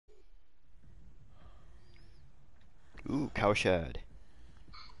Ooh, cowshed.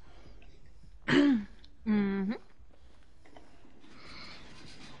 Mm-hmm.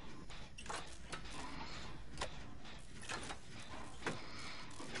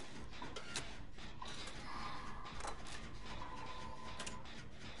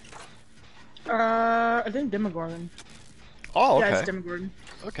 I think Demogorgon. Oh, Yeah, it's okay. Demogorgon.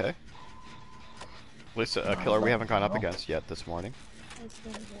 Okay. At least a killer we haven't gone up against yet this morning.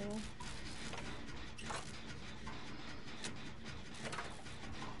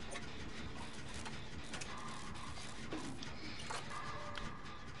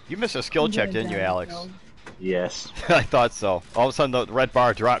 You missed a skill check, didn't you, Alex? Yes. I thought so. All of a sudden, the red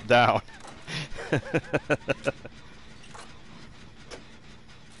bar dropped down.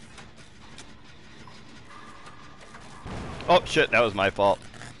 Oh shit, that was my fault.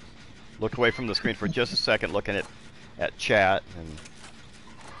 Looked away from the screen for just a second, looking at chat, and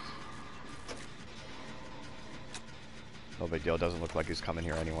no big deal. Doesn't look like he's coming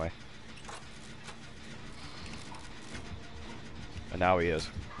here anyway. And now he is.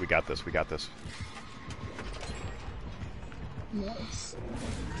 We got this. We got this. Nice.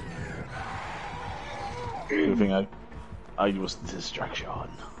 Good thing I was the distraction.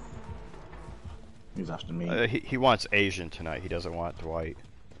 He's after me. He wants Asian tonight. He doesn't want Dwight.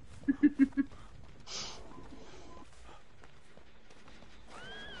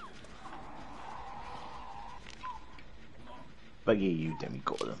 Buggy you,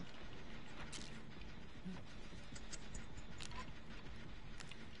 Demogorgon.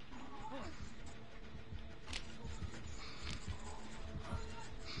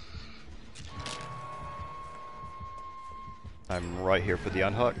 I'm right here for the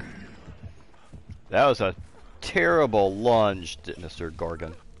unhook. That was a terrible lunge, Mr.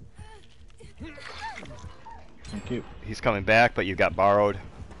 Gorgon. Thank you. He's coming back, but you got borrowed.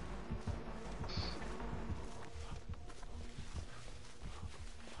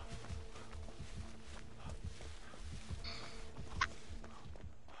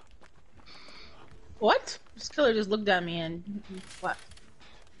 What? This killer just looked at me and what?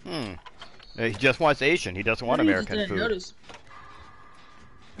 He just wants Asian. He doesn't want American didn't food. Notice.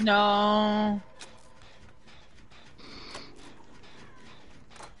 No.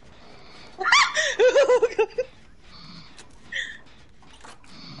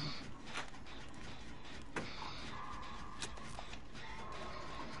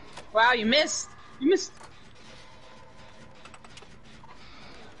 Wow, you missed. You missed.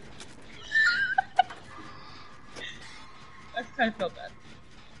 I kind of felt bad.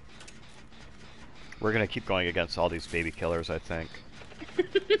 We're gonna keep going against all these baby killers, I think.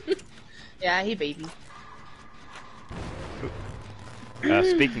 Yeah, he baby.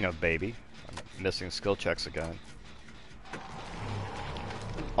 Speaking of baby, I'm missing skill checks again.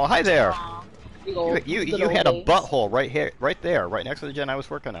 Oh, hi there. Aw, You had a butthole right here, right there, right next to the gen I was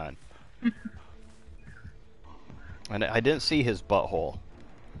working on. And I didn't see his butthole.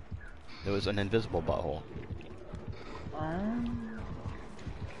 It was an invisible butthole.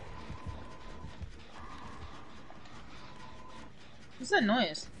 What's that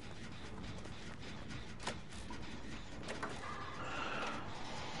noise?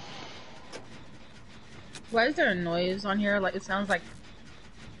 Why is there a noise on here? Like it sounds like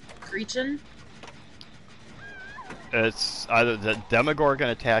screeching. It's either the Demogorgon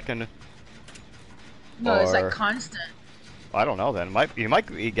attacking. No, it's like constant. I don't know. Then you might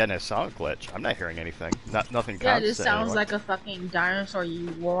be getting a sound glitch. I'm not hearing anything. Nothing constant. Yeah, it just sounds anymore. like a fucking dinosaur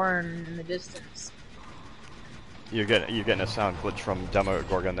you roaring in the distance. You're getting a sound glitch from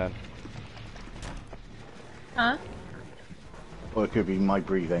Demogorgon then. Huh? Or it could be my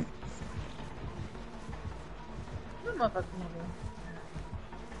breathing. What motherfucking movie?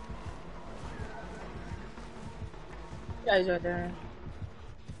 Guys right there.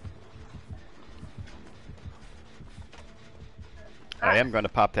 I am going to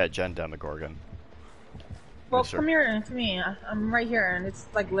pop that gen Demogorgon. Well, Yes, sir. come here to me. I'm right here, and it's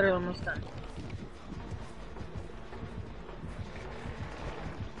like literally almost done.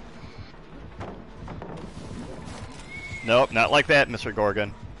 Nope, not like that, Mr.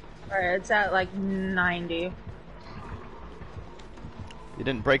 Gorgon. Alright, it's at like 90. You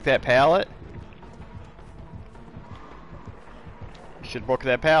didn't break that pallet? You should broke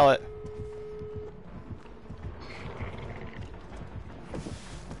that pallet.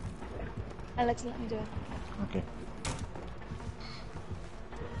 Alex, let me do it. Okay.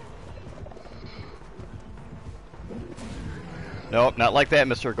 Nope, not like that,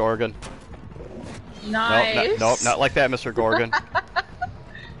 Mr. Gorgon. Nice. Nope, not like that, Mr. Gorgon.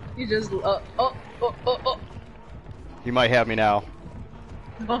 You just oh. You might have me now.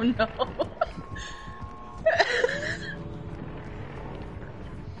 Oh no.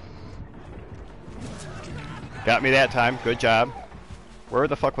 Got me that time. Good job. Where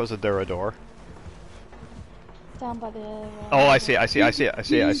the fuck was there a door? Down by the. Oh, I see it. I see it. I see it. I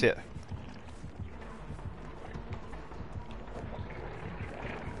see it. I see it.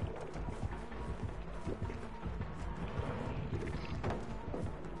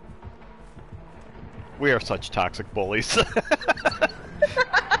 We are such toxic bullies.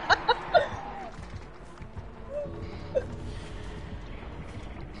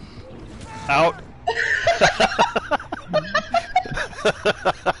 Out.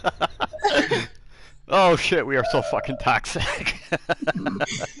 Oh shit, we are so fucking toxic.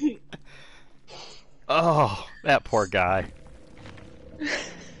 Oh, that poor guy.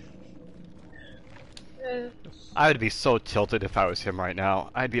 I would be so tilted if I was him right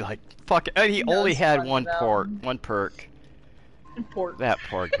now. I'd be like, fuck it. And he only had one perk. That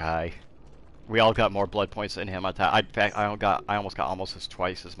poor guy. We all got more blood points than him. In fact, I almost got almost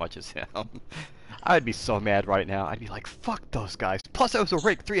twice as much as him. I'd be so mad right now. I'd be like, fuck those guys. Plus, there was a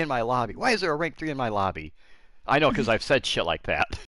rank 3 in my lobby. Why is there a rank 3 in my lobby? I know, because I've said shit like that.